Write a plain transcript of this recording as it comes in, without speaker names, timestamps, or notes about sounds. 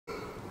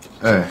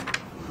哎，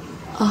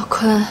啊，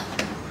坤，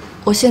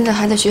我现在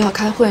还在学校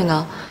开会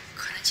呢，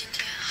可能今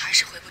天还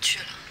是回不去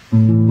了。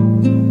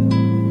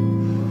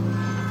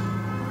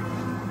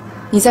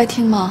你在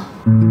听吗？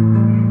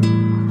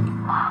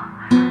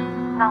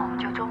那我们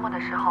就周末的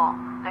时候，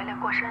蕾蕾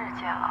过生日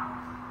见了。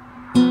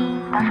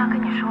达上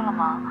跟你说了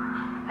吗？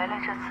蕾蕾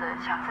这次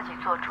想自己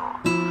做主，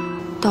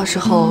到时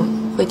候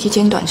会提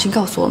前短信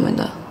告诉我们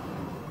的，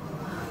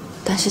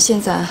但是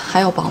现在还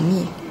要保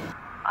密。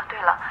啊，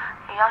对了，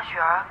你让雪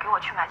儿给我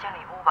去买件礼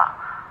物吧，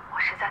我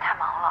实在太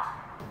忙了。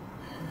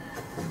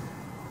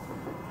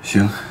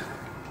行，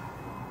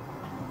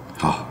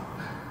好，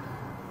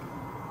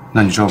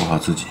那你照顾好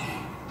自己。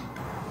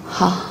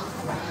好，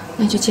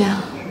那就这样。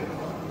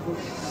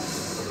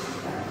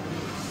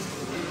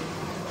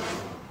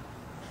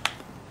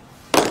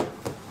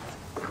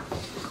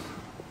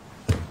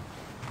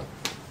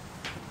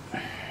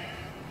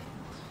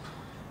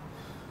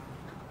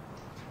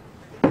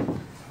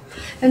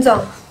严总，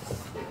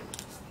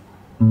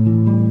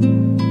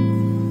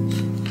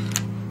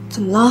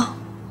怎么了？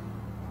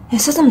脸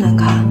色这么难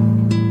看？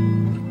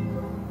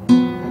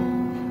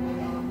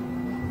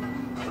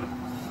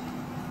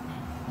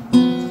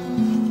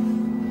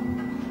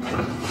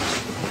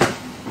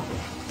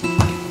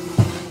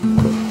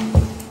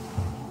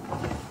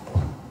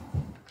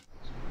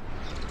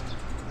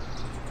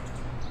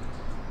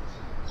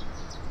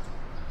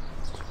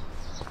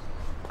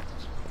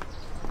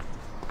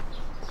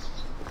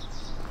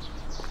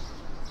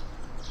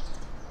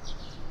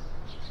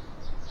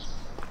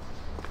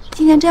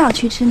今天真要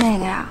去吃那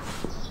个呀？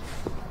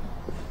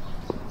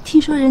听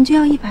说人均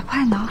要100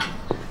块呢，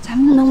咱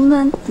们能不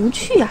能不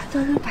去呀？到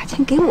时候把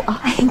钱给我。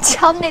哎，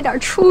瞧那点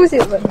出息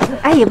吧你！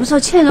哎，也不知道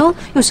倩蓉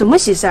有什么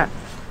喜事儿，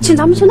请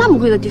咱们去那么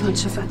贵的地方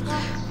吃饭。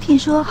听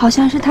说好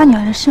像是他女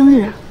儿的生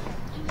日，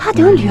他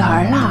有女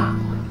儿啦？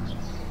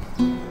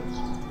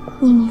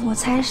我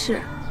猜是。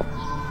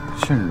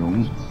倩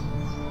蓉，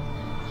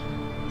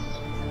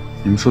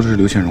你们说的是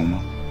刘倩蓉吗？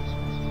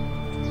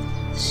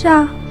是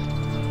啊。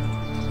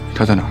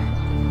她在哪儿？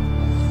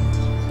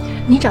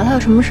你找他有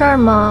什么事儿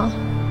吗？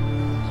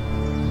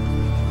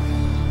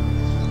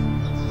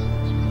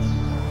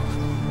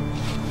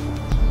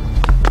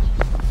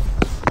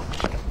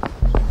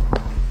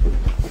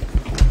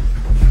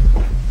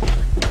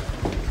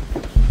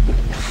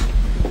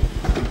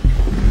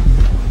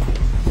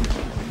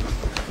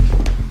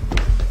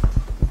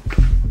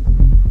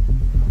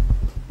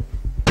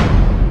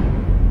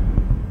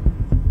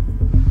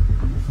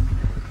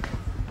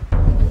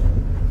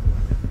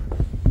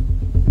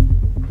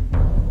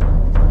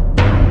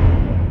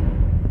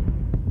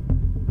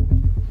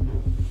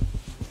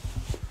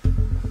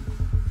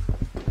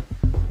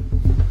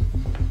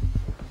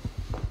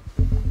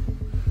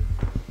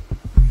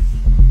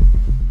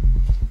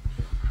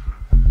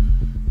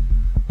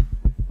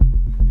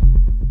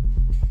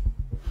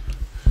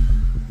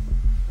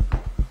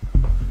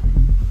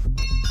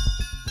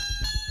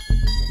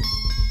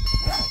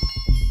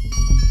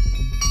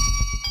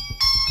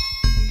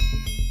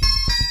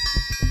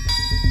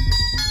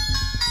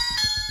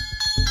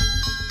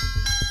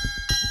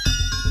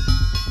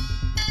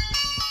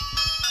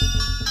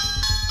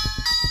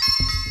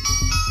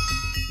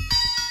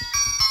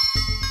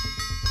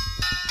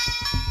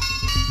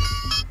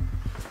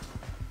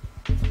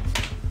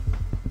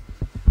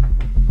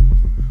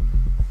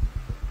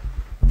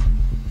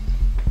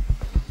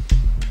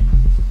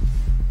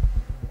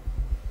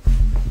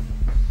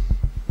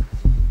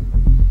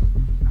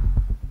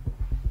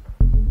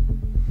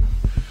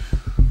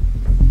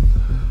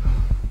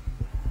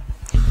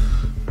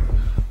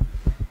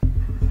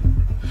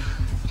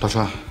老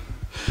川，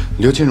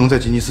刘倩蓉在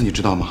吉尼斯，你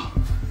知道吗？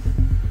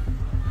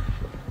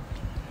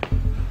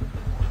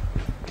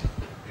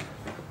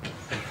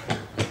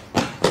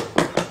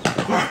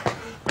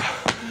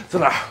在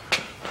哪儿？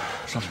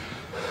上面。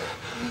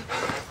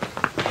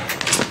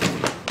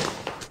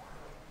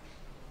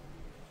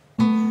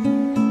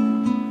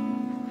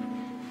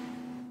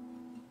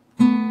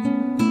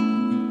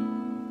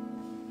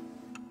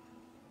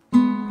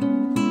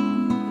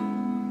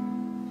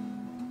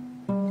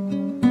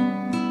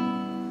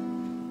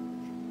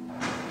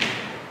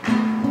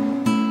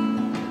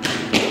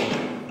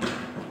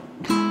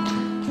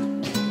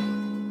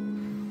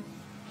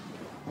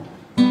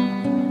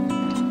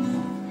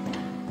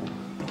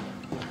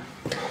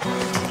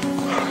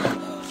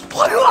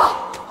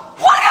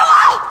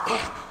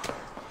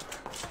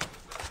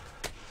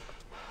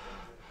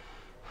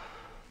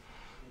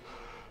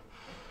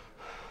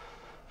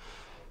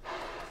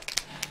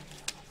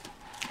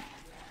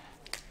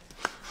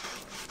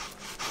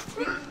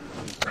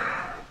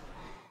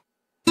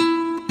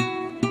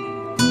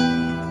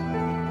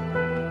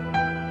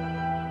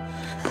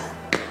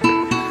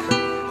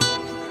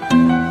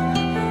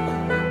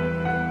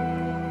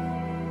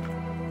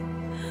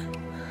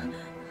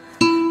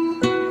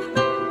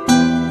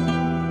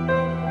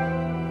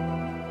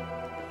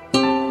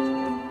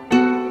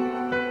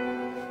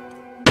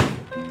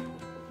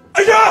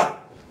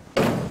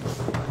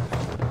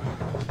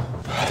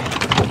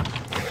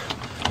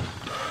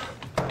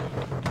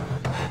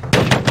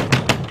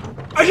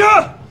爱神，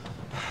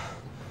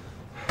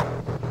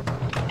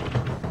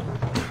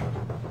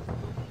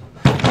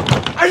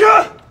爱神，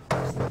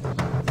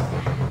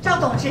赵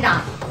董事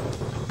长，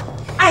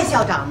艾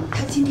校长他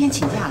今天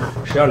请假了。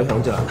谁让刘先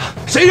荣进来的？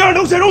谁让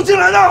刘先荣进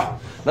来的？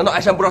难道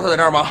艾山不知道他在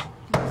这儿吗？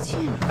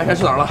艾山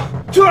去哪儿了？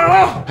去哪儿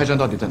了？艾山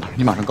到底在哪儿？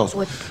你马上告诉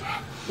我。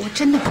我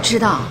真的不知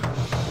道。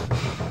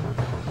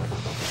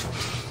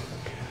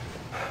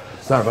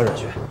32班转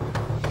学，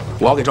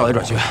我要给赵磊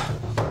转学。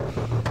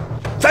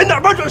在哪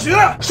儿班转学？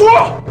说。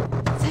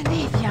在那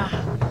边。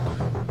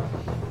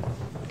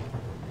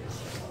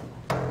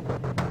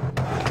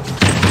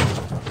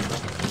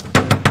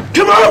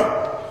开门！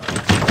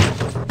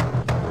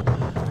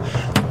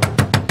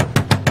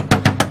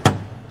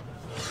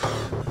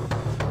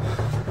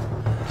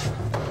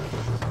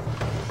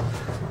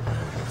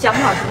蒋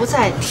老师不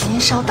在，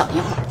您稍等一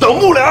会儿。等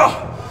不了，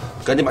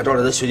赶紧把赵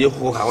磊的学籍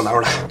户口卡给我拿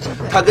出来。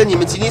他跟你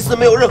们吉尼斯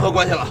没有任何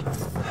关系了。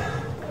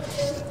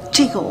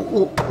这个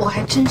我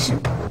还真是。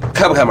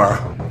开不开门？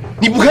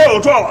你不开我就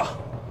撞了。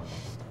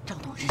赵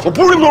董事长，我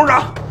不是你们董事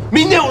长，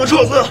明天我就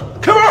撤资。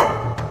开门！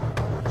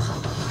好。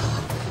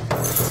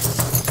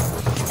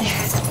哎呀，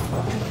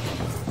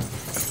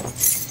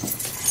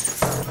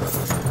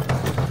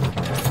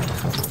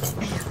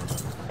哎呀，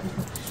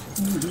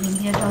您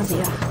别着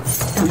急啊。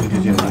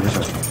别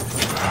小心。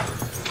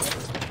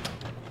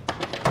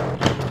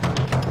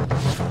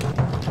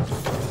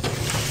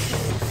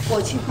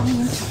我去帮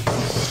您找。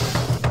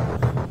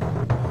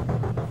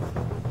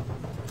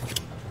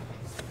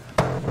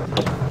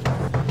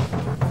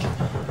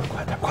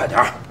快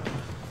点！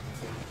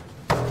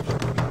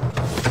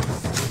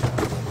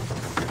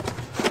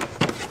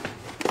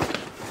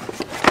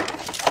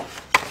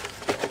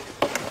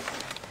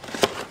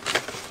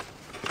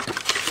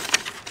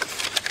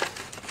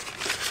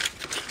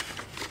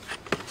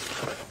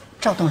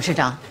赵董事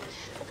长，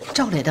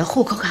赵磊的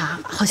户口卡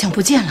好像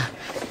不见了。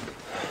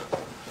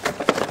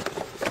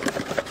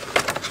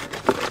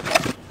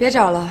别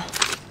找了，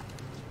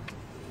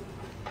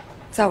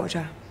在我这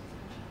儿。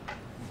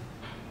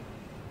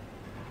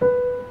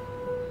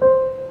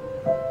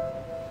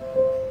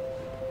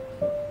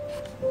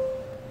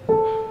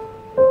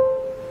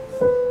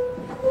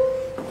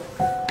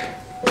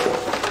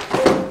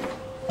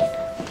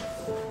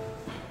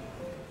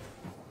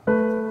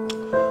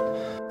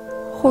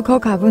户口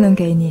卡不能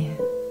给你，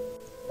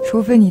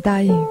除非你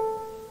答应，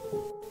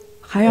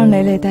还让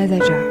蕾蕾待在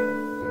这儿。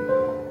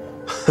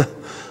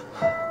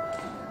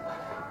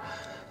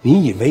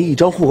你以为一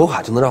张户口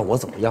卡就能让我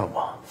怎么样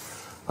吗？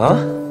啊，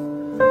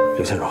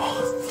刘先荣，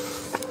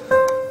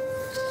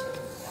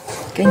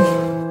给你，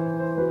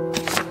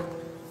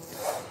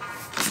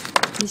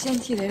你先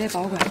替蕾蕾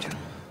保管着，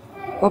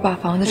我把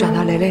房子转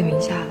到蕾蕾名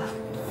下了。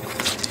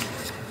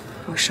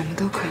我什么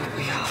都可以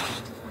不要，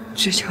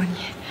只求你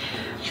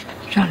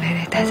让蕾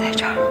蕾待在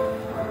这儿。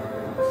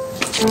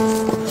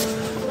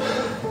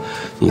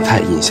你太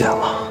阴险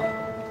了，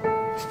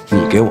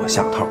你给我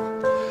下套，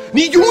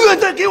你永远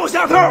在给我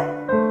下套。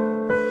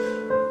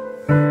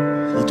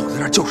你躲在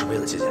这儿就是为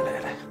了接近蕾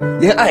蕾，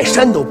连艾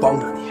山都帮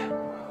着你。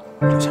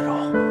刘先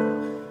荣，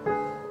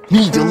你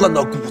已经烂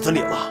到骨子里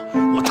了，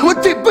我他妈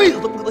这辈子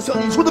都不可能相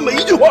信你说的每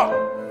一句话。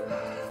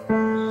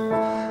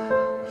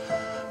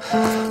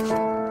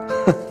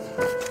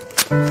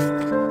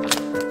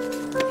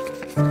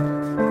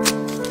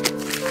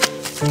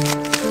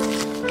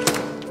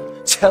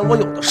钱我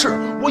有的是，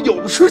我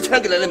有的是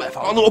钱给蕾蕾买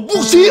房子，我不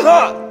稀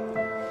罕。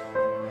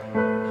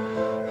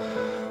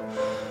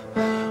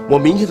我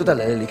明天就带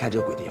蕾蕾离开这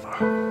个鬼地方。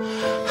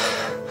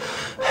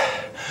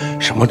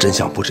什么真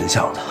相不真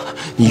相的，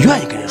你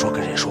愿意跟谁说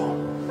跟谁说，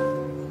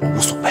我无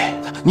所谓。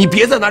你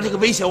别再拿这个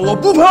威胁我，我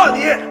不怕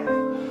你。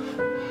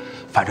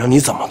反正你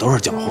怎么都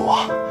是搅和我，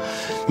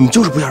你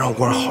就是不想让我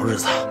过上好日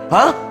子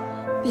啊！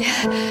别，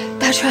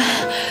大川，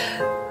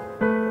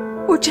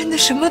我真的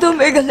什么都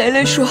没跟蕾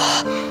蕾说。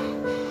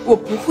我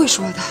不会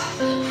说的，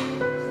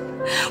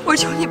我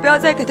求你不要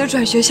再给他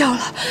转学校了，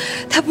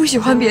他不喜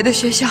欢别的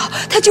学校，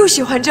他就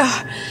喜欢这儿。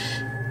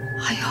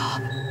还有，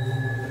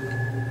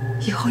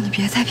以后你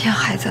别再骗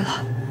孩子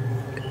了，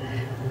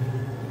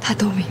他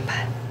都明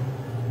白。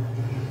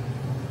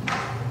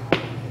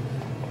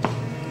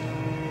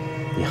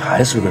你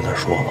还是跟他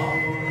说了？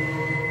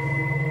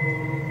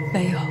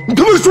没有。你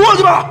他妈说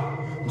去吧！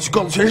你去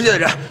告诉全世界的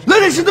人，蕾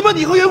蕾是他妈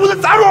你和袁坤的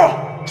杂种！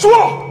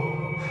说！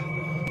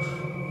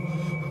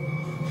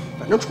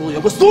反正除了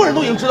袁坤，所有人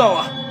都已经知道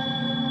了。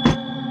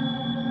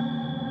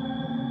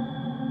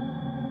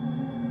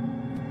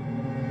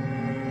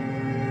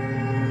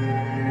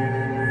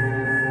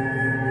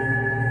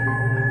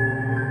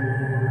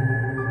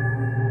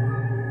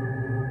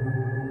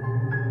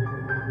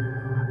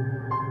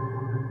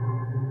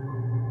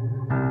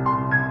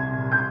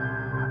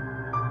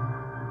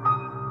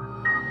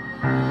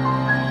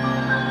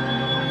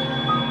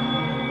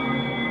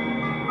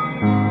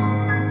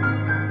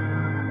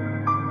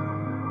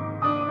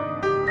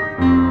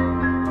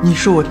你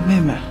是我的妹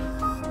妹。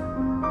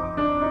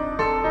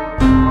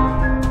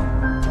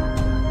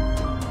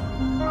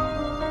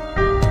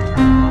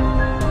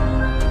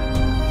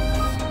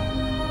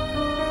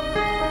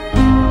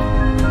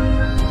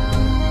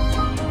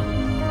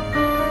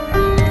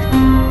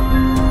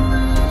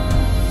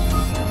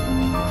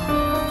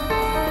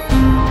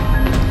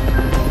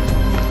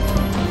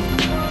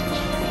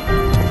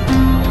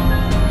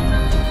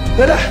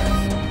蕾蕾，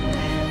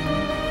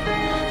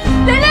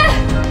蕾蕾，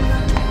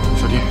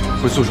小丁，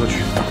回宿舍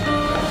去。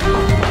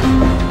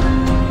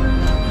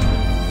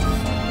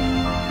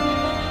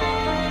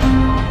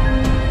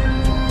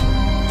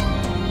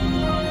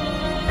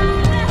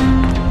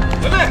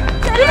蕾蕾，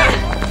蕾蕾，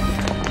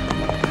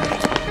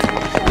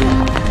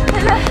蕾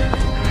蕾，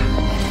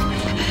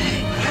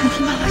你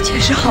听妈妈解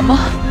释好吗？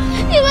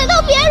你们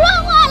都别说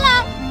话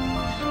了，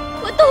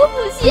我都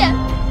不信，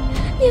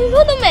你们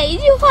说的每一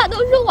句话都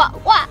是谎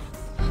话，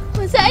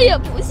我再也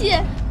不信，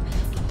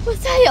我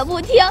再也不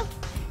听，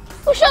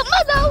我什么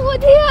都不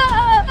听。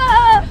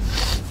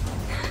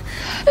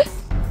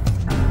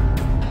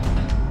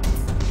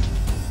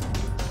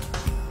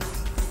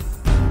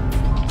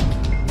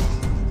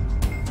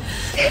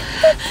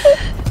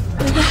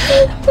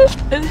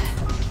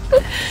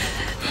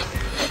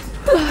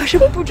妈妈是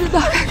不知道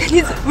该跟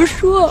你怎么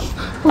说。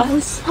我不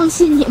相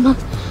信你们，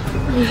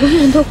我永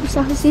远都不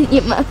相信你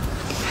们，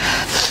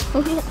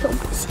永远都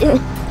不信。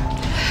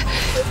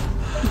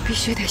你必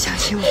须得相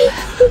信我们。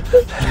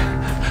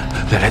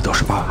蕾蕾都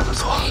是爸爸的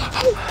错，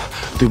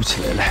对不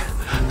起蕾蕾，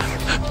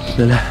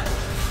蕾蕾，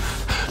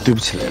对不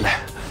起蕾蕾。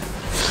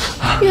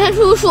袁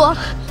叔叔，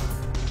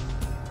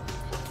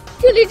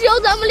这里只有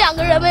咱们2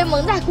个人被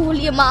蒙在鼓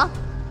里吗？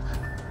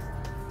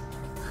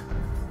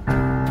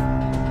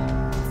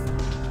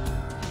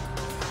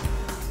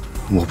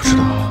我不知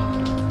道。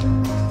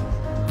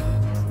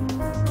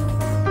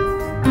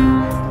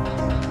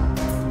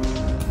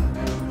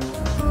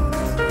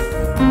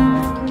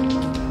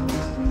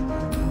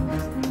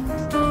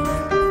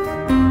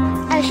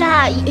艾莎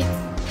阿姨，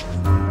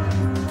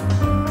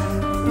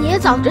你也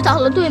早知道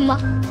了，对吗？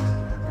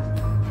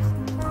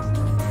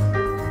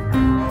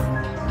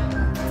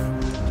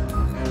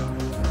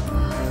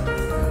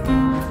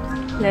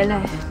蕾蕾，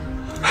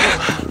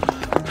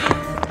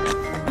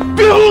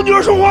别和我女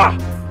儿说话！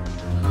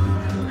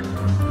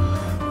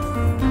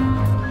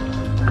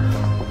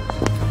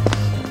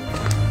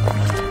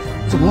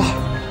怎么了？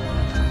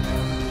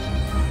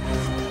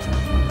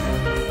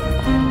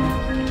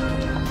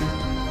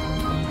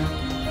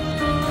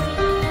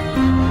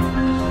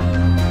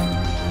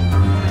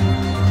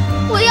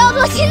我要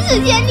做亲子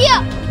鉴定。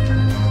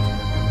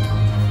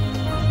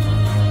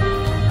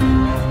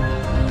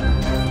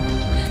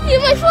你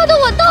们说的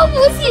我都不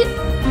信。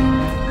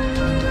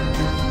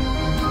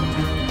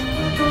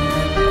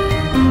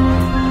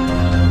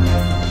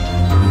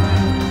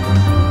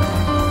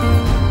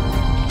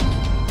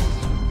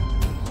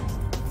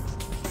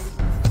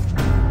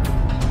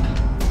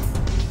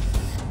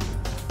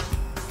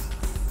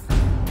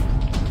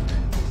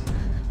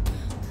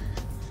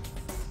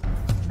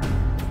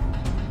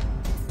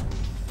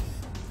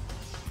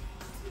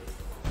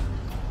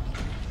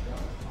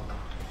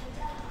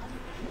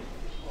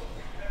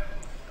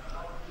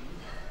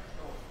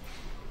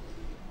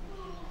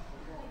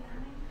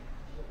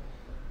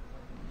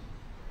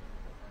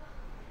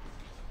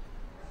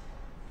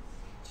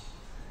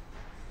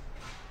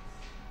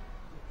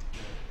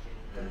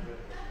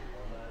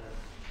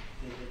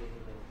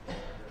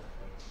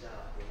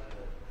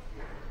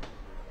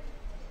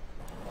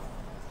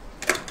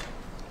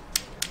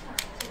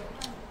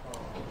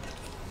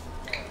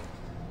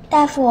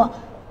大夫，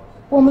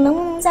我们能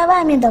不能在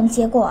外面等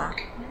结果啊？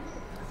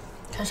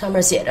它上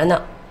面写着呢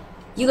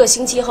，1个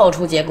星期后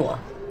出结果。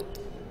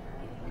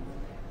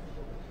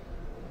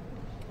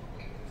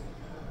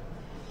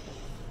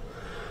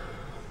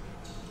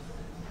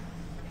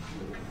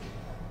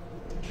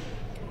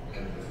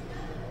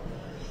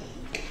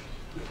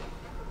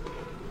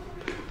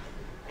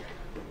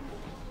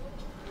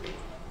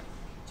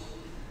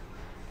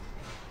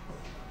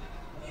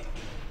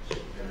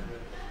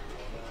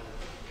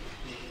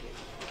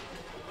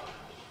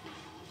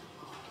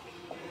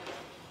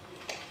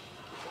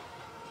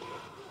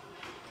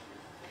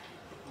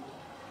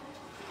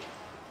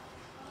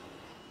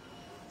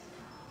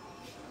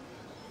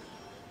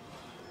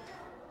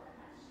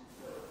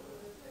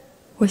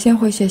我先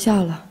回学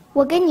校了。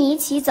我跟你一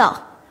起走。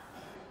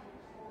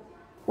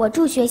我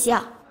住学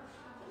校。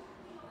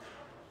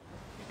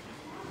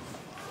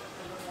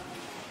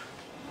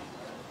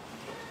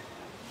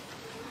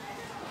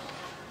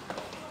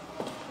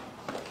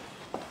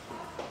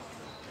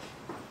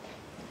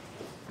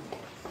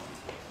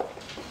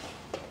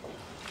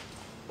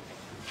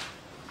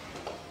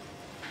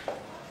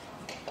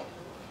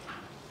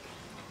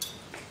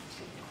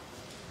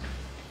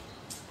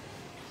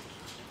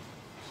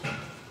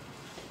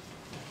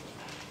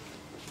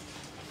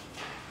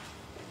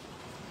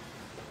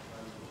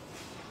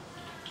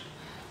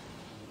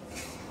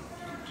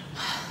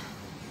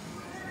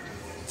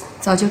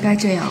早就该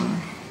这样了。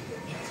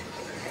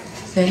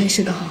蕾蕾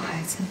是个好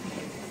孩子。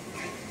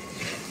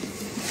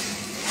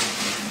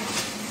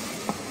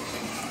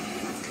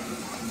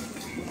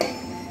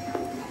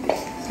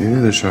蕾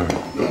蕾的事儿，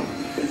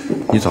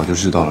你早就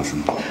知道了是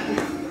吗？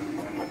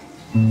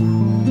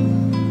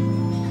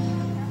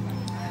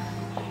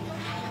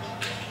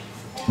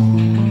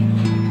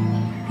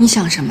你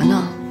想什么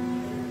呢？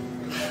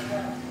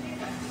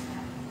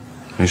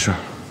没事儿，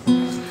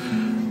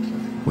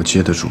我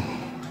接得住，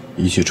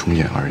一切重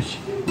演而已。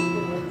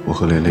我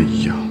和蕾蕾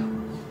一样，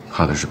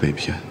怕的是被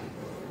骗。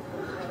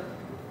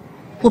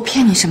我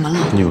骗你什么了？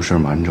你有事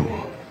瞒着我。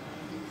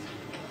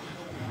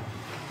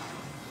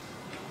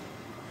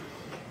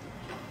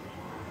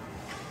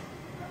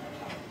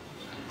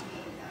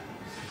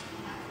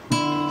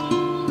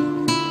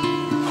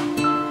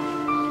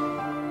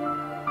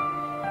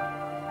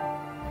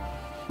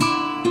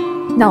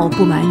那我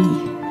不瞒你，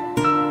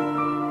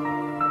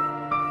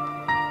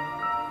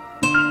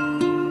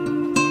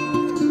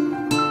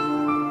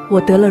我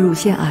得了乳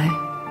腺癌。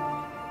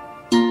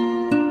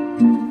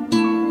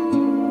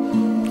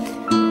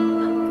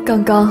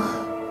刚刚，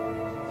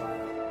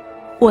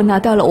我拿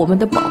到了我们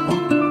的宝宝。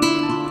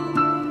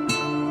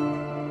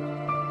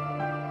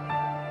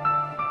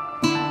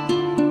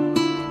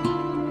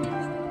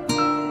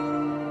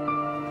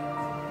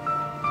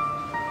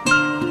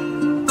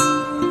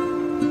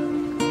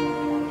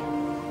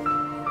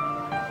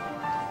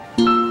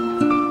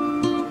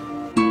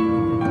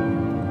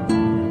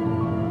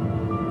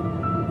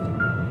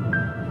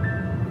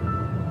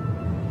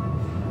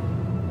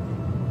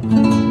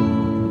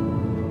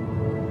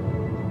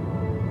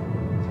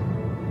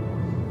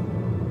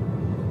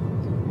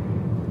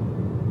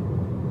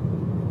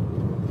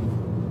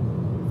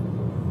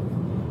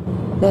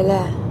蕾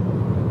蕾，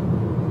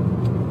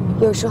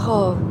有时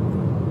候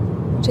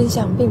真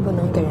相并不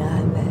能给人安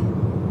慰，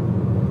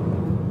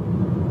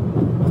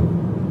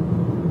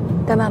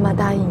但妈妈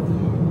答应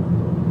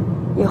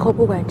你，以后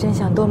不管真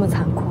相多么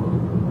残酷，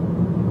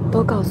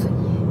都告诉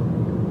你，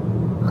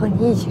和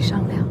你一起商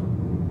量。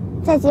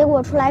在结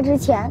果出来之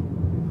前，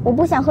我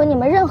不想和你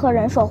们任何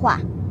人说话。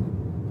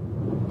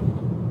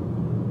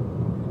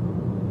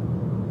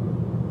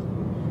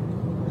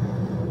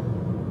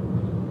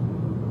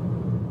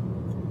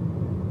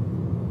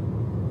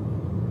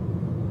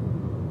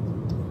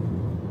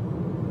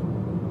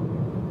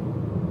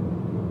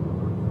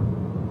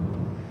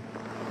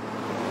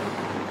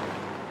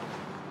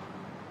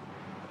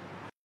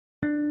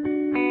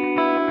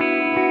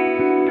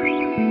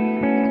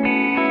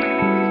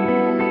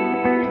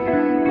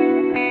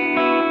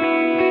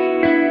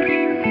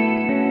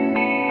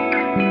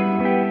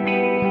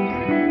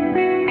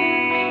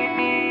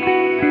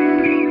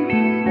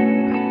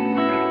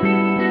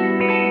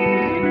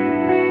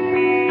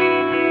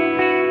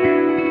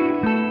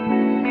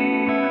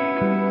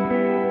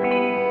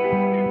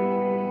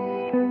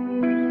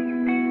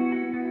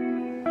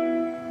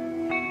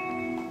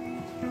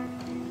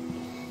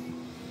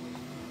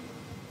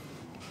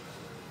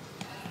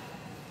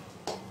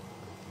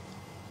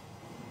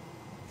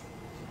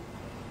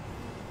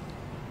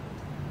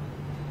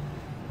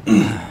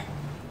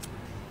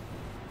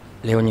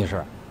刘女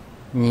士，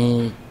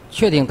你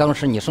确定当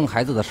时你生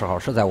孩子的时候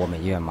是在我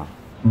们医院吗？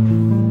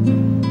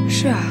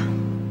是啊。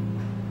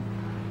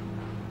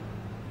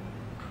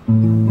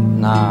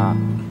那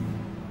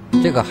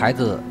这个孩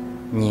子，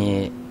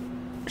你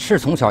是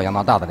从小养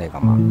到大的那个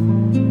吗？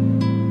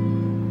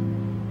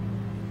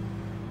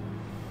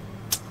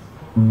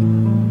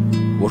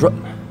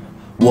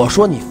我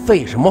说你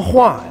废什么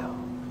话呀？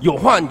有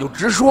话你就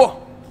直说。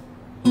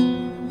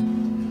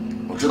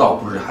我知道我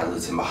不是这孩子的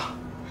亲爸。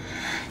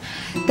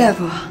大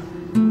夫，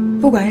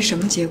不管是什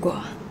么结果，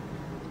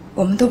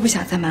我们都不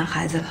想再瞒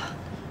孩子了。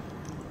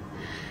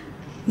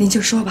您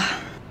就说吧。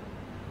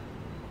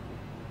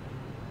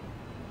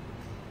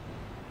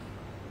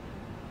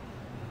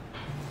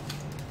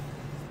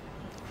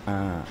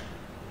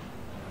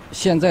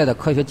现在的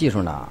科学技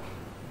术呢，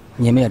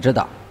你们也知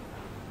道，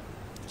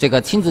这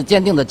个亲子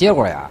鉴定的结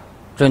果呀，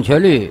准确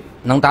率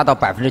能达到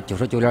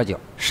99.9%，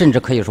甚至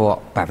可以说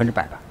100%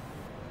吧。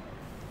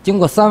经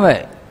过3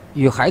位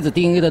与孩子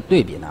DNA 的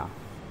对比呢，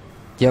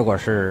结果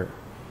是，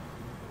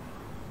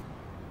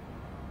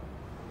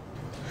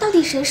到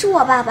底谁是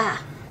我爸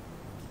爸？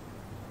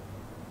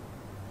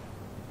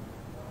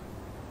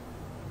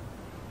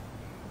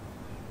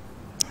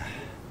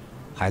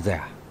孩子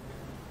呀，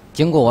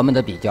经过我们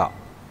的比较，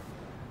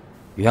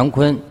袁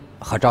坤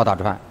和赵大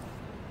川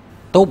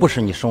都不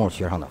是你生物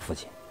学上的父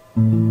亲。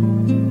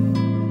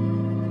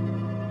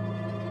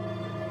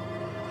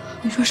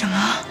你说什么？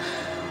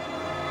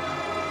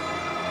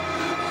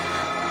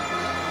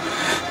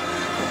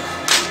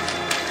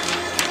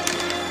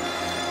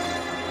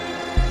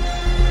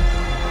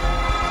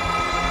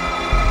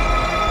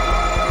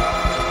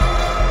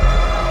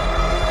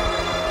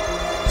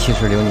其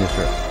实刘女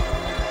士，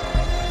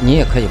你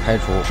也可以排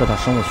除是她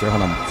生物学上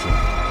的母亲。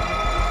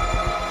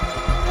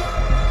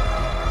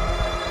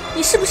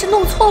你是不是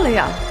弄错了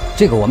呀？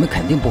这个我们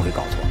肯定不会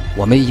搞错，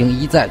我们已经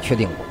一再确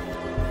定过，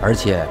而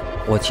且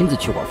我亲自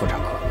去过妇产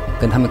科，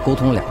跟他们沟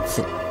通了2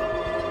次。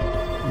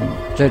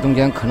这中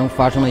间可能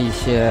发生了一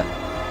些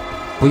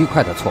不愉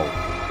快的错误。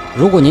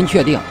如果您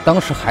确定当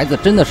时孩子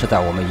真的是在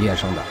我们医院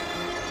生的，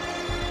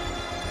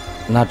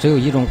那只有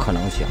一种可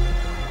能性，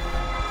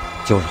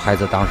就是孩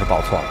子当时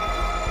报错了。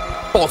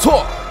报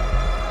错？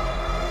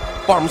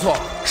报什么错？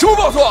什么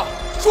报错？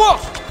说！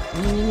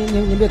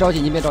您别着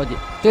急，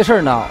这事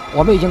儿呢，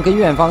我们已经跟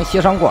院方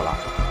协商过了。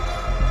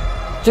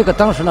这个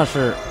当时呢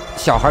是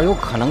小孩有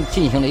可能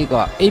进行了一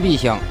个 AB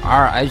型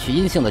RH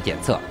阴性的检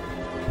测，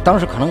当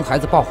时可能孩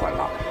子报混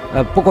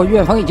了。不过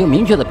院方已经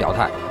明确的表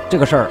态，这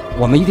个事儿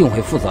我们一定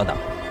会负责的，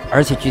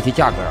而且具体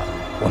价格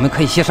我们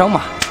可以协商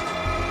嘛。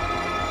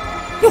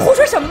你胡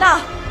说什么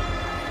呢？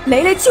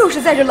蕾蕾就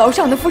是在这楼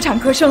上的妇产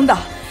科生的，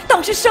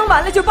当时生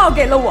完了就报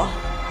给了我。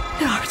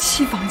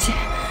227房间，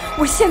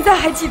我现在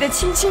还记得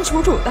清清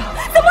楚楚的，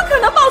怎么可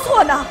能报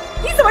错呢？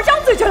你怎么张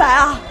嘴就来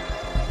啊？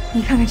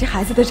你看看这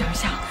孩子的长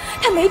相，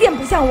他哪点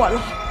不像我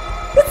了？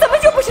我怎么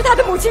就不是他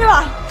的母亲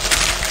了？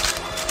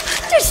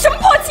这什么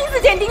破亲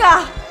子鉴定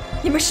啊！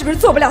你们是不是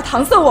做不了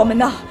搪塞我们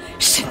呢？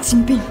神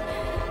经病！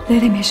蕾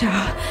蕾没事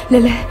啊，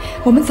蕾蕾，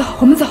我们走，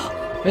我们走。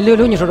刘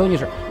女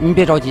士，您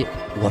别着急，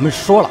我们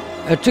说了，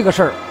这个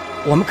事儿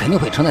我们肯定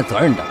会承担责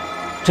任的，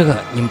这个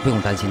你们不用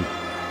担心的。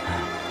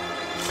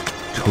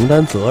承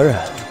担责任？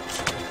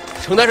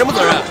承担什么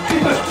责任？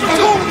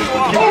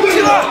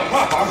起来！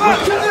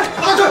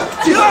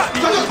起来！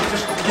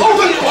快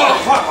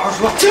好好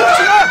说！起来！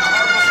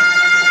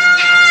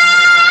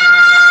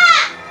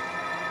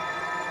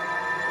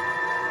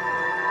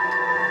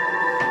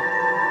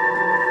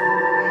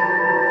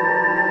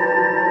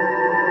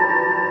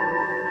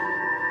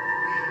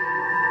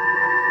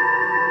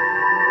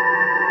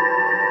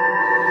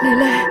蕾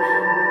蕾，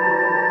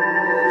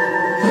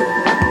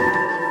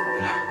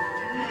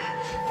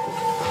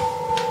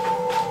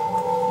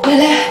蕾蕾，蕾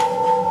蕾，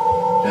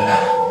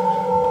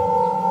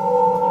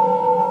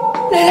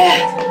蕾蕾，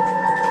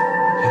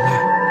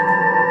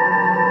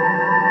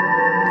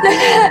蕾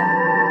蕾。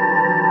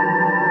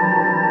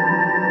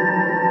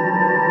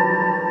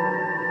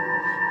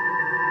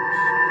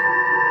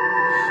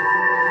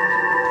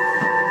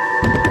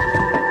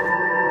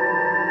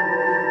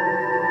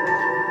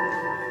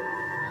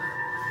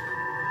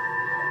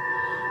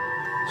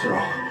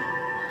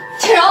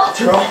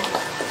切柔，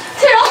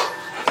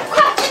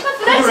快把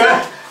子弹起来！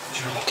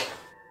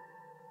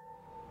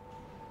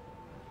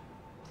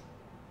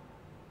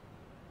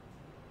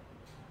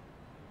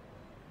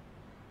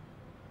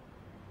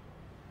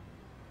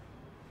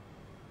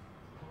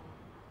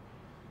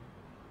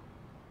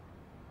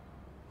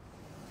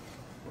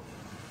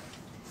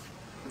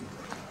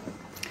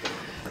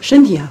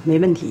身体啊没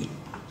问题，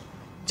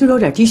就有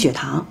点低血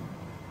糖，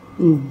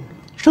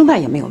声带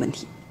也没有问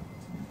题。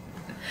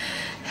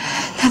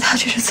那他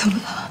这是怎么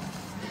了？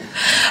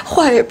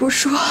话也不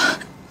说，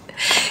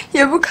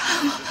也不看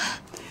我们。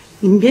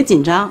你们别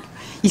紧张，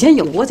以前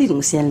有过这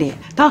种先例。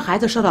当孩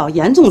子受到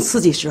严重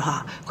刺激时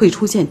会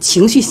出现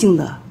情绪性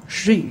的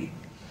失语，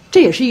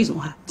这也是一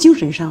种精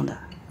神上的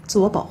自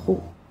我保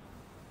护。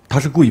他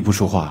是故意不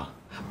说话？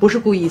不是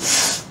故意的，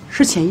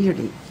是潜意识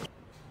里。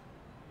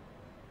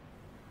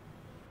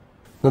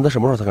那他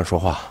什么时候才敢说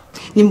话？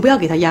你们不要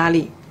给他压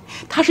力，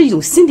他是一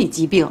种心理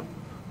疾病。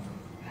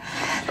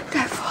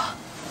大夫，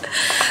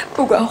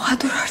不管花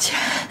多少钱，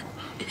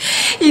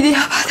一定要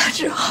把他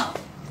治好。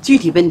具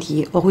体问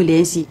题我会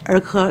联系儿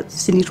科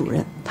心理主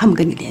任，他们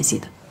跟你联系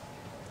的。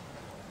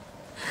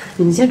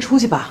你们先出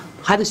去吧，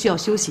孩子需要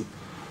休息。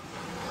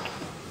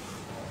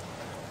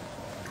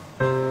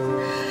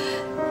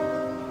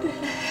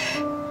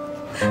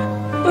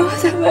妈妈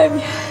在外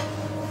面，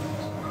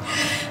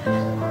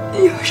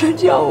你有事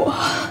叫我。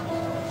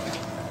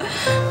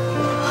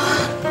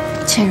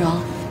倩蓉，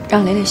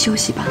让蕾蕾休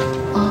息吧，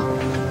啊。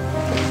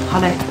好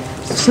嘞，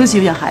休息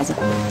一下孩子，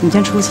你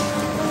先出去。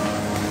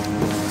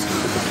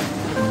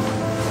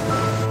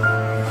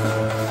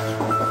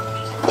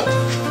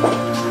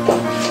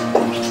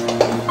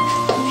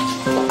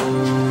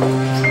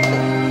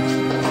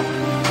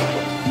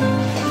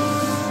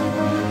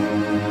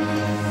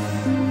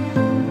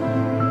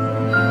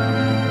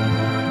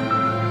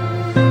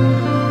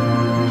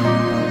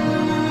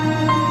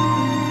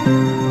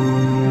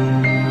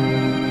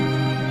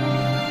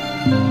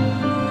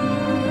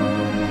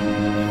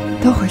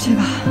都回去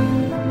吧。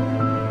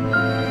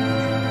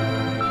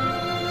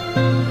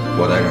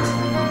我带着。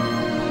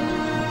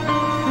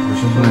我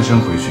先从南山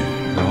回去，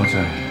然后再……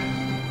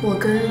我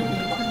跟袁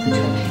坤在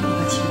这儿陪你吧，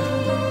倩蓉。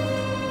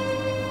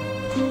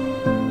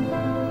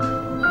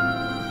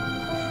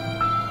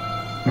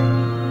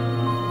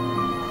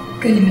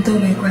跟你们都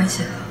没关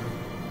系了，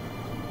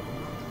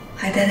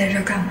还待在这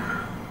儿干嘛？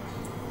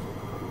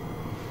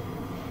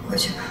回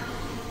去吧。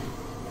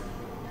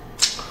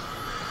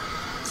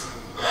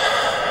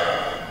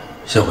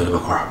先回去吧，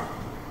坤儿，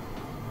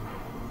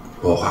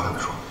我有话跟他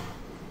说。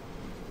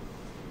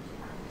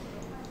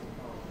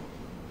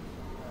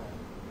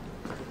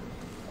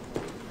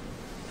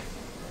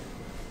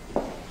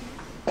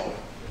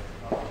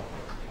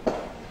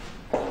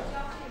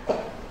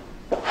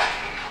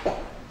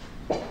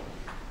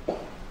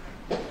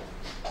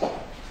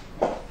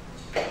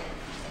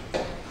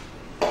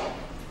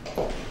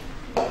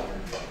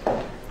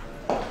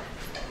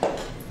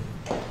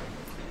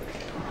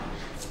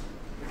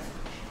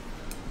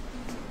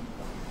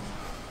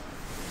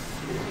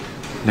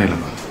累了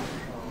吗？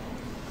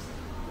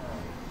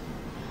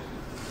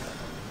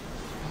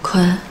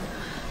坤，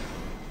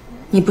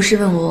你不是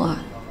问我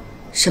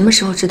什么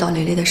时候知道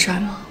蕾蕾的事儿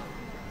吗？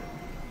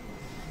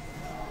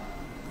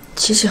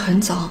其实很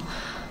早，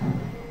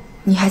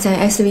你还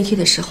在 SVT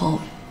的时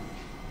候，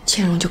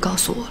倩蓉就告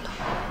诉我了。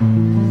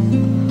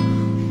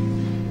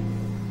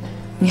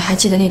你还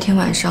记得那天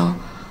晚上，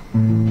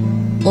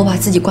我把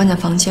自己关在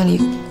房间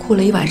里哭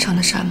了一晚上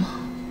的事吗？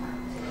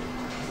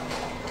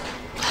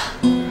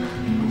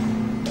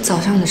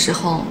早上的时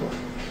候，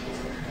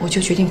我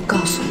就决定不告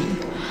诉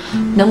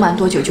你，能瞒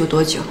多久就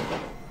多久，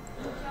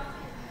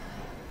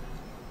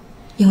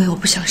因为我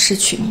不想失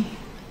去你。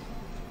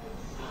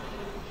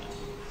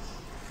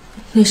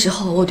那时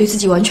候我对自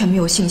己完全没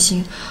有信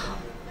心，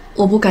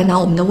我不敢拿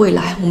我们的未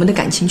来、我们的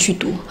感情去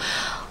赌，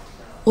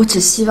我只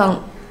希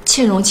望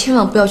倩蓉千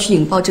万不要去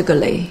引爆这个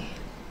雷，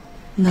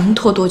能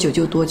拖多久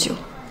就多久。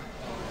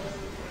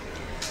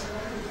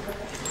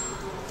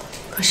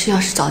可是要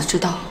是早知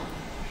道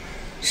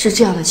是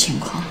这样的情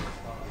况，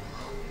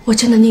我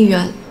真的宁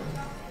愿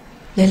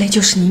蕾蕾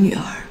就是你女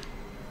儿。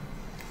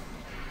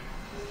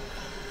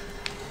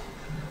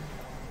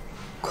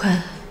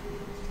坤，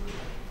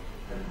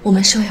我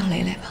们收养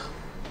蕾蕾吧。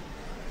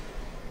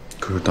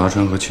可是达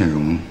川和倩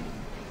蓉，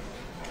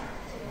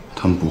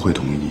他们不会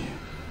同意。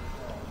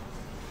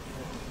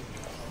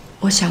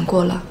我想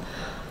过了，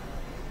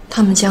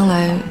他们将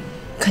来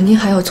肯定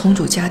还要重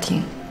组家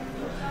庭，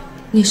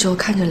那时候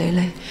看着蕾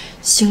蕾，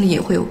心里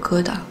也会有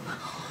疙瘩。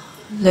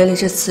蕾蕾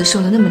这次受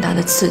了那么大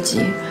的刺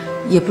激，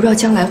也不知道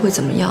将来会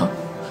怎么样。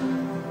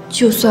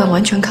就算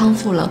完全康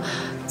复了，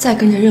再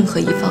跟着任何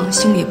一方，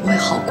心里也不会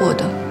好过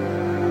的。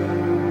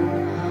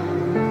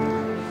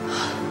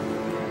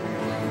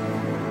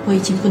我已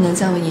经不能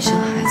再为你生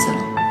孩子了，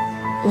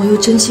我又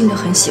真心的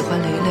很喜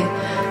欢蕾蕾。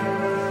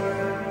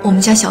我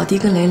们家小弟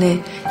跟蕾蕾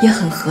也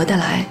很合得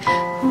来。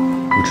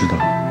我知道，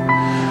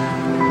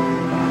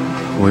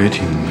我也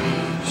挺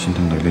心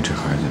疼蕾蕾这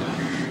孩子的。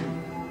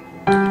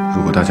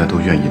如果大家都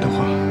愿意的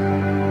话，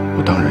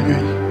我当然愿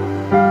意。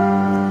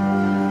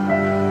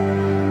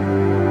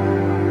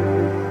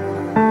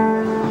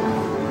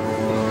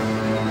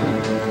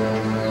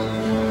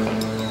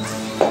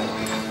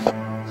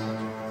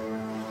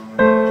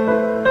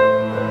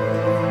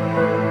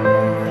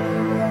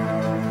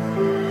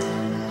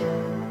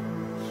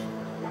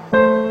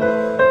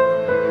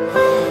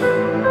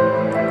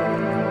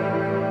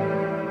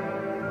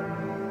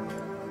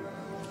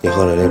你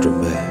和蕾蕾准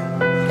备。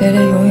蕾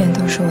蕾永远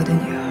都是我的女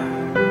儿。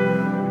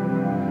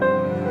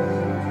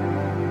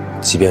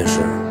即便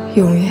是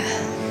永远。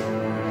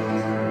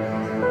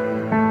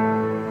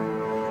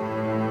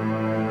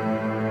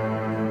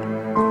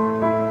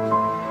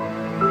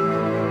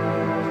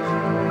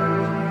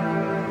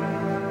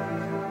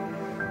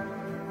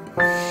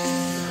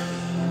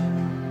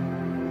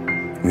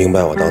明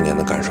白我当年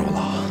的感受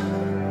了。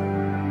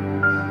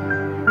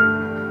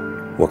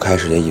我开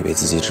始也以为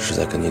自己只是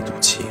在跟你赌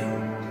气，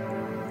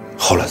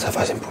后来才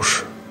发现不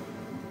是。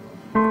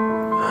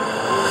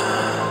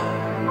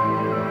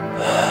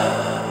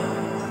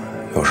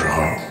有时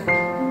候，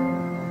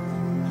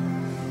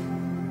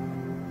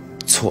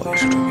错也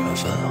是种缘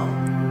分啊。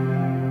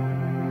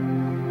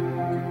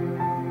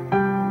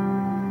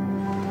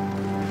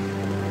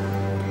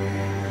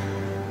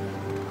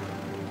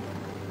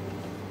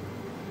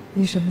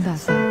你什么打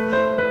算？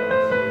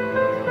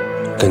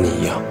跟你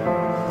一样。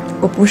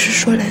我不是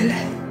说蕾蕾。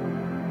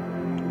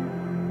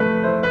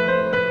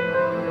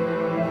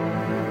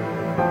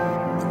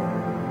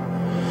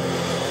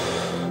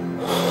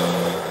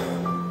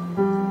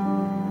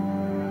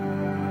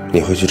你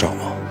会去找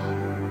吗？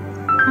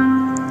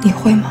你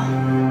会吗？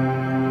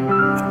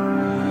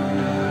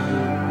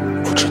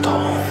不知道，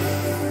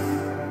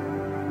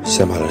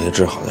先把蕾蕾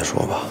治好再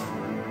说吧。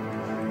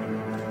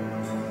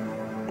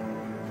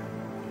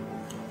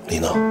你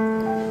呢？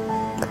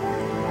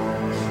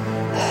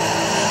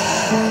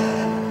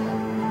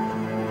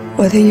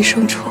我的一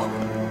生中，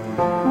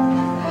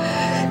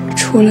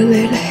除了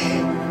蕾蕾，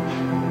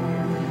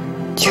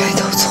全都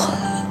错了。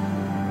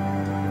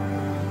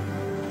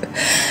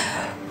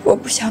我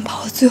不想把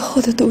我最后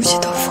的东西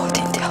都否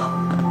定掉。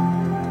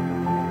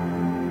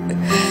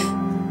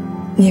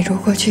你如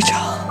果去找，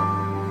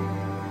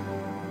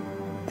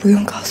不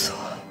用告诉我。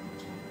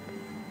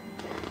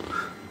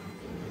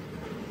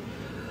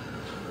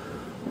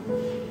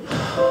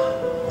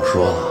我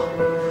说了，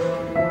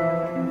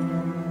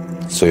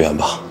随缘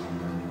吧。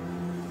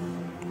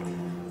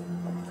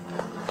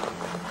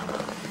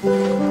祝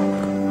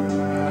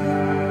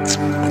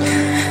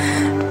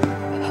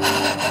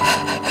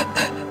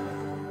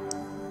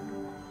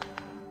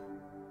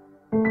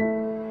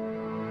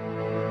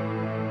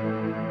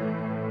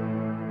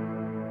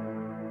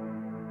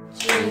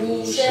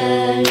你生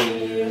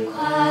日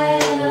快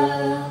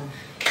乐，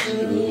祝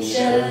你生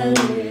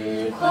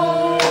日快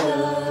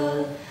乐，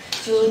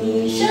祝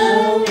你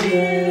生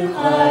日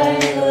快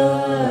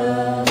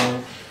乐，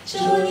祝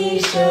你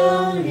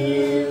生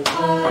日快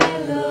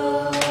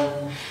乐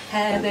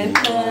 ，Happy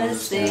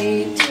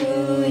birthday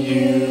to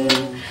you,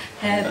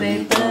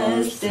 Happy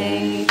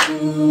birthday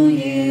to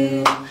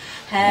you,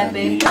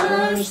 Happy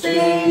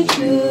birthday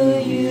to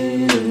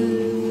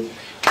you,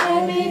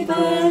 Happy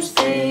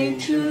birthday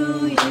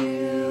to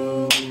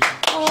you。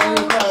生日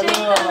快乐，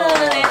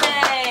蕾蕾！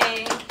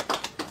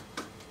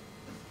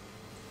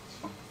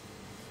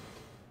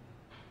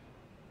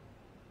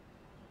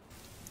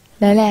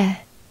蕾蕾，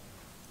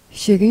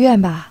许个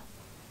愿吧，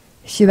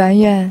许完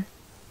愿，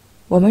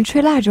我们吹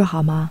蜡烛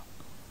好吗？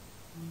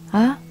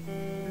啊？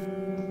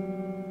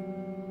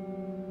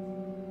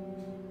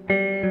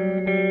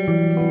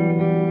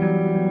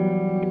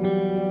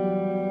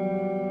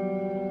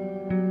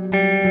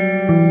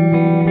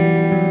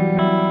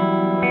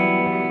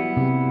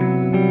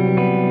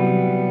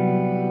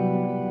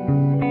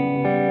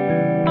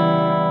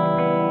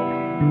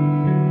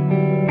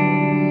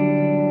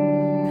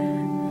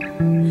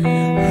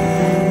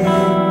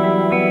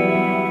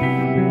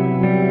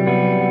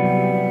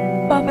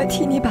妈妈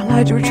替你把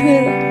蜡烛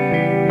吹了。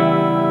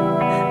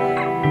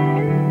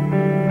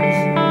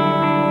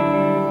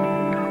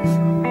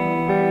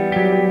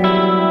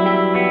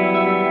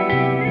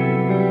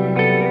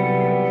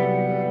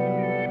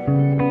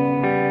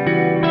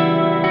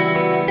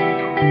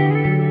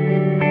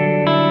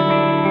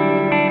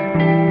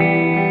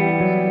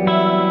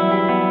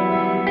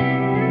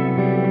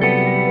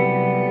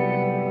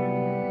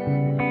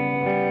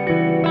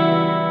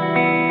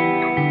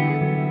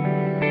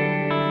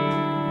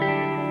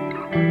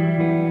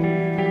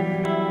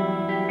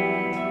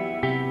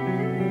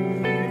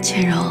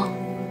千柔，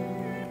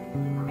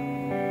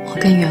我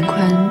跟袁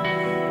坤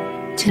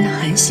真的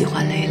很喜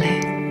欢蕾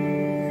蕾。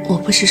我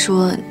不是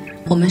说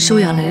我们收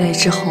养蕾蕾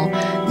之后，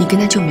你跟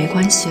她就没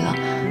关系了。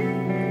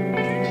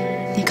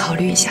你考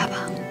虑一下吧。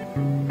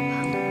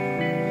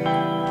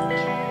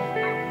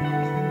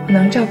我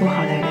能照顾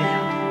好蕾蕾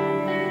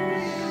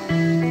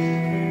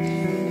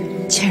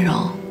的。千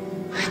柔，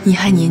你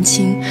还年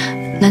轻，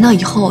难道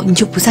以后你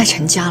就不再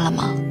成家了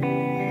吗？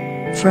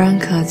弗兰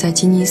克在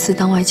吉尼斯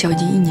当外教已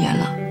经1年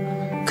了。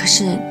可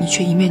是你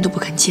却一面都不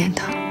肯见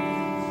他。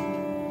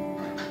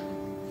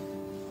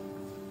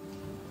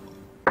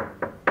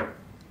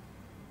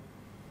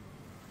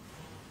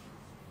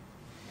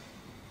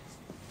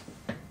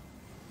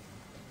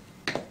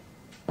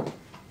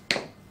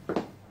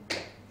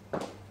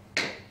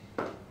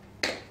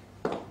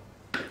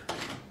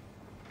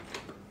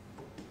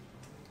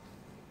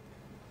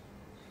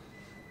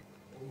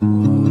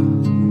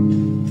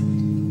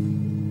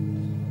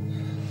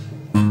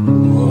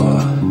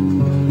我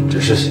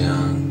只是想。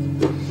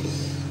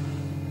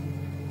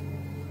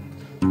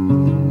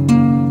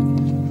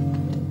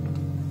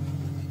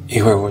一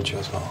会儿我就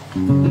走。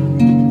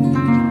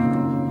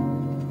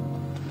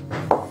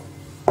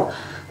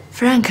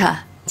Frank，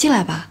 进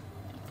来吧。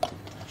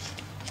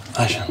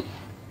阿生，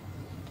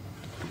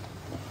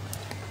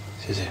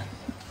谢谢。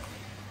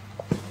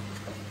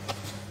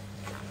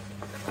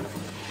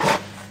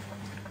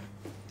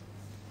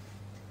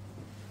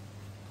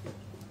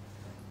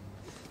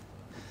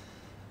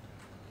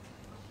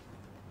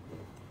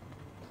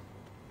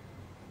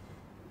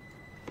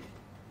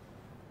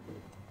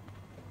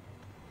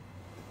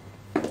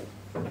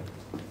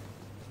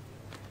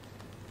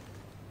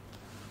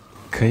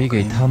可以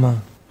给他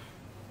吗？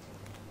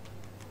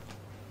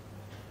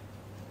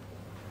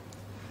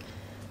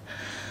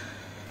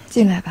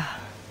进来吧。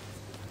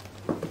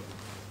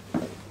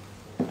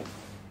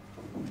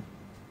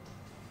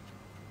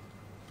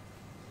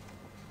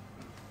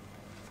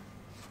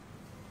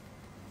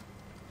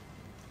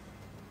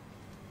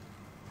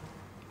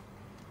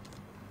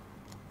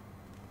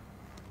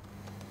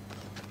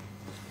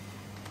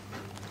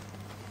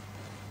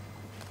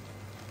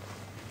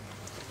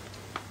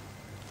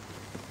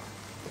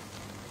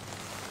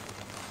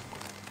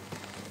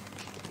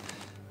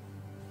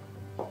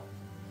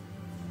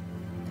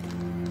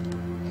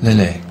蕾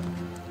蕾，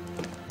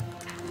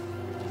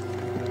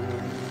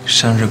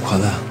生日快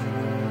乐！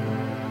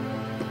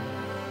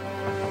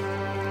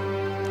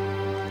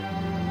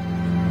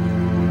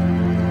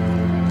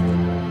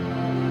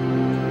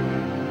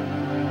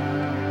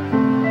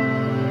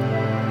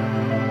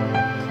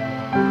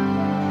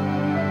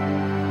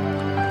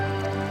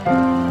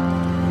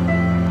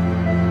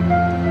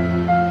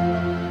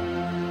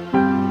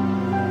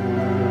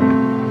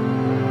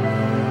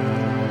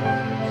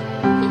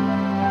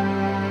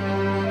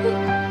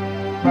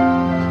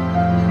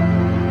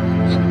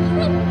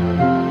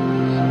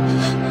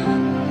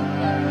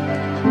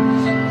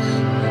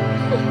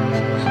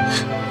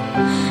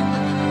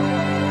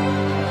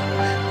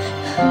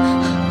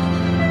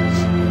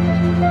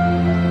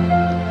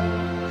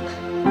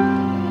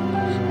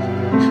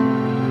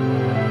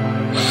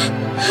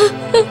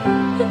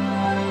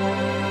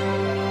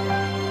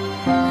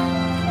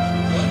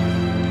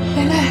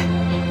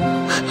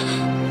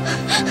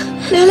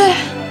蕾蕾，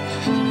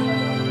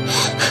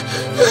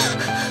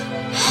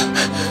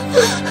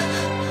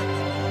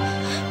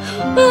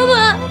妈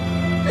妈，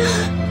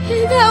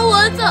别赶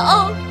我走，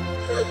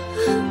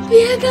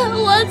别赶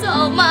我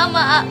走，妈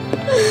妈，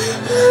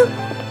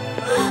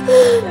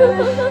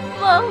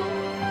妈妈，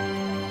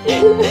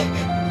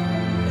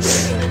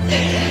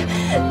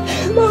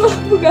妈妈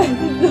不赶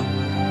你走，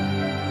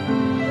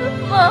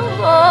妈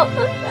妈，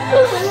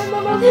妈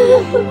妈不赶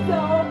你走，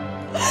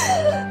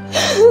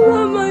妈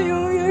妈永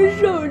远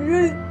守着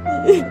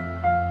你，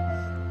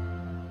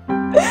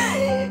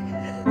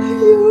永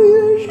远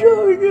守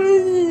着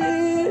你。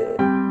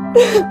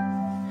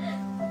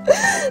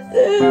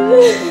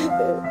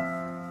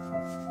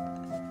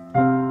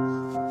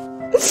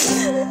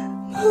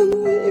妈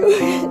妈永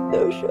远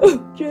都守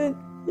着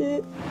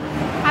你。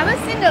 Have you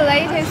seen the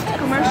latest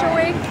commercial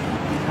week?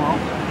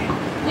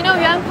 You know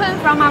Yuan Kun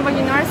from our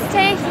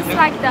university, he's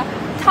like the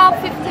top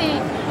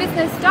 50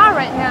 business star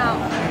right now.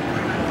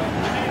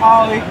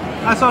 Ollie,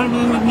 I saw him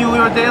in New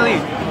York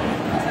Daily.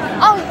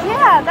 Oh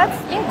yeah, that's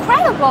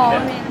incredible.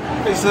 I mean,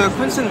 Is the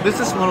Quincy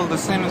business model the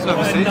same as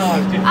overseas?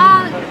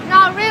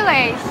 not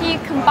really. He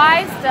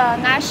combines the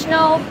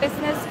national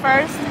business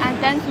first, and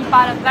then he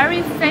bought a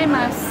very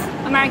famous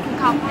American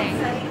company.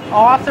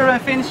 Oh, after I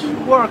finish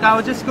work, I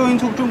will just go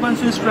into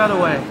Zhongguancun straight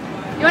away.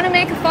 You want to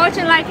make a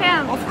fortune like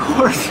him? Of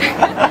course.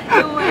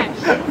 You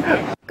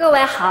wish. 各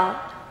位好，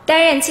担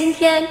任今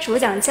天主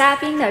讲嘉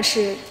宾的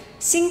是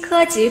新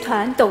科集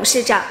团董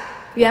事长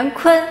袁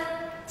坤，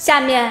下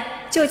面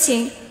就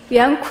请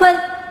袁坤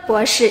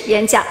博士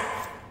演讲。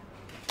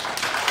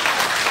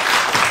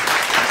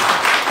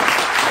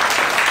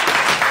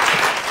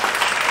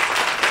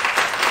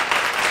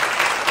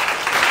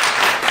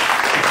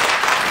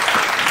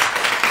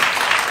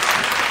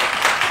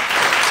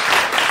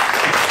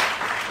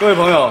各位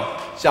朋友，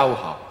下午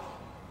好。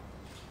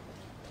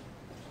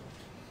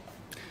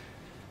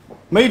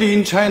Made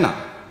in China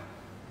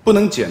不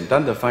能简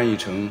单的翻译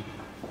成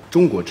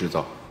中国制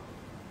造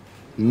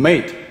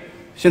 ，Made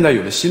现在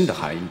有了新的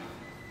含义。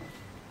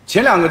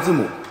前两个字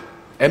母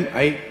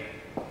MA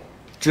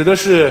指的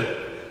是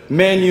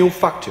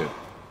manufacture，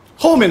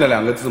 后面的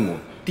两个字母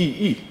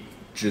DE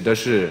指的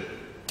是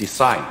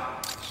design，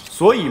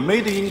 所以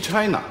Made in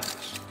China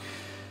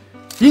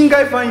应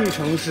该翻译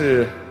成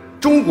是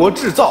中国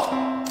制造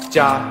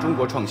加中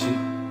国创新，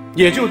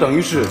也就等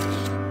于是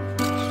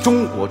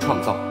中国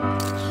创造。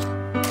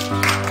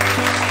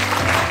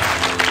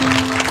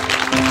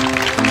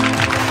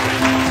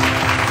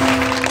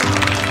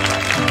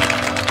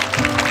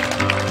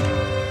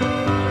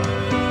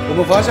我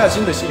们华夏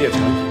新的系列产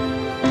品，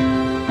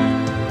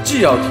既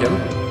要填补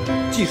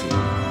技术能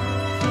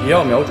力，也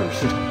要瞄准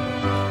市场，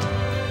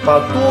把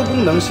多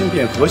功能芯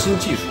片核心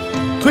技术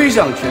推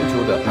向全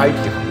球的 IT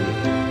行业。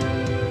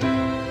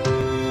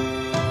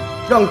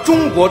让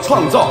中国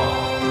创造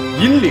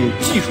引领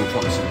技术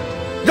创新，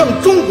让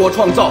中国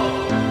创造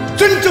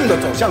真正的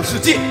走向世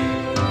界。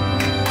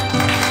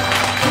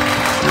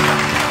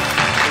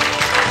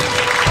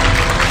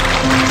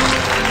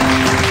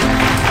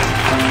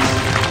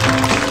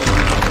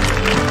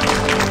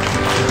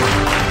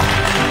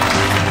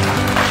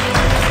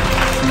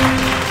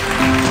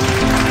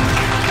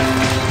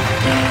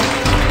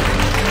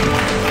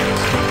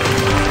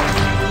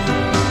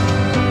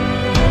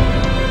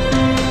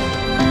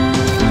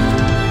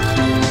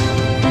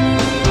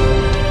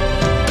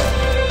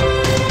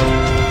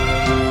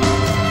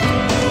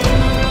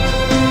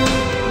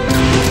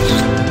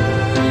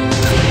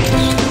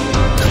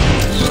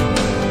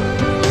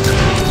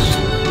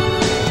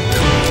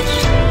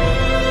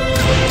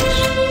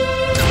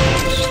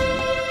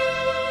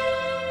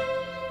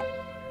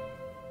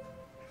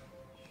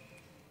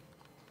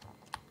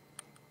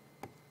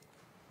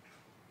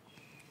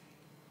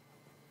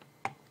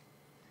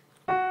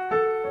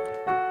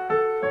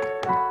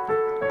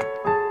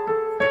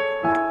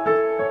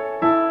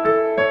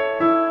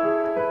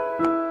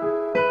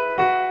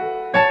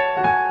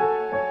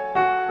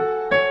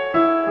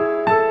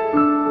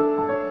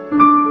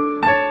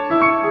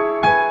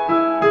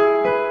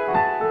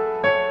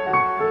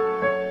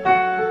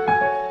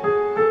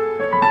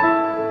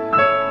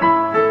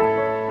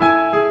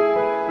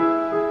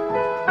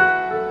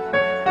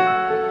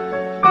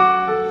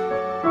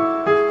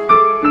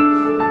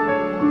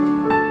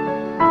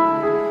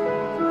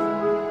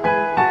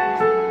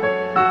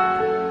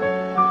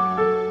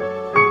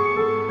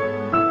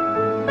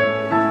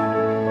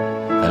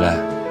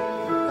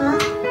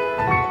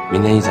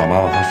明天一早，妈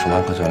妈和妇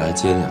产科就要来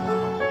接你了，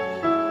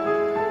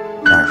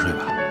早点睡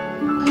吧。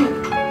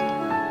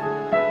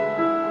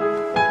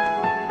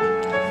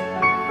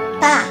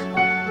爸，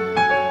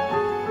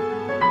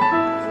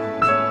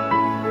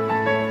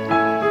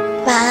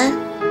晚安。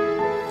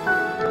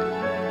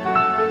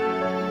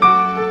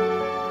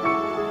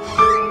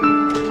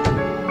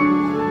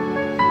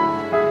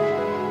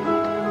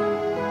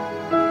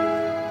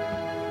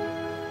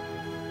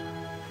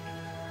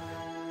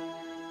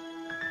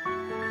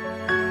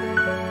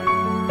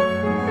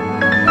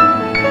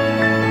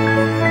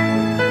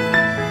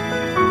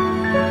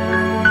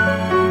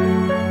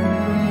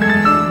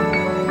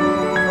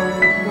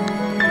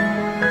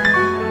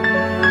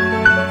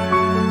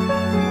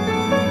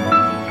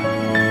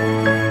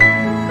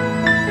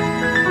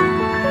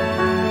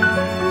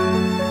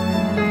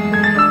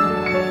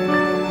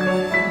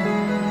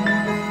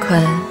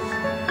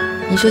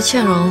你说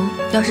倩蓉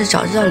要是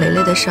早知道蕾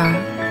蕾的事儿，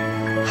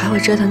还会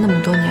折腾那么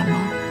多年吗？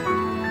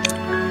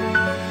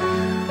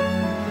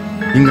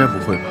应该不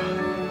会吧。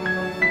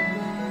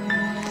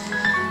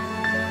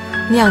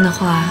那样的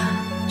话，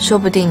说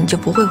不定你就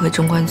不会回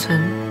中关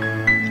村。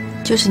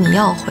就是你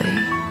要回，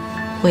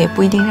我也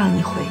不一定让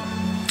你回。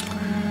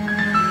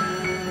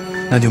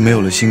那就没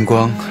有了星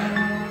光，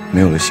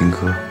没有了新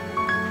科。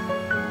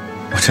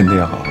我真的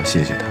要好好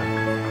谢谢他。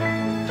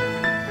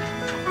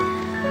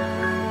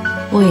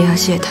我也要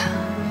谢他。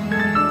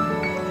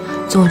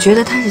总觉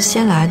得他是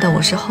先来的，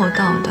我是后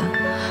到的，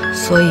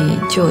所以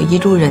就一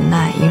路忍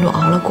耐，一路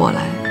熬了过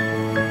来，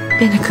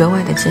变得格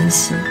外的珍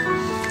惜。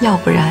要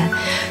不然，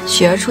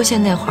雪儿出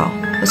现那会儿，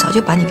我早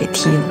就把你给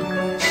踢了。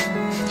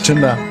真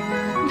的？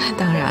那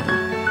当然了。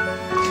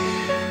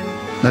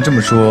那这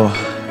么说，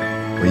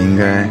我应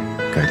该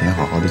改天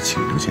好好的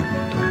庆祝庆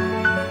祝，对吗？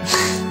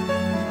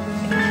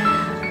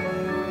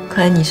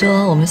可你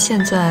说我们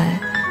现在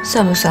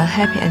算不算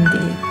happy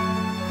ending？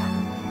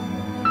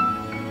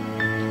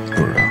 不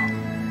知道。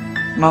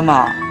妈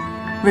妈，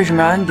为什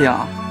么要ending？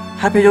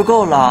 happy 就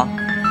够了。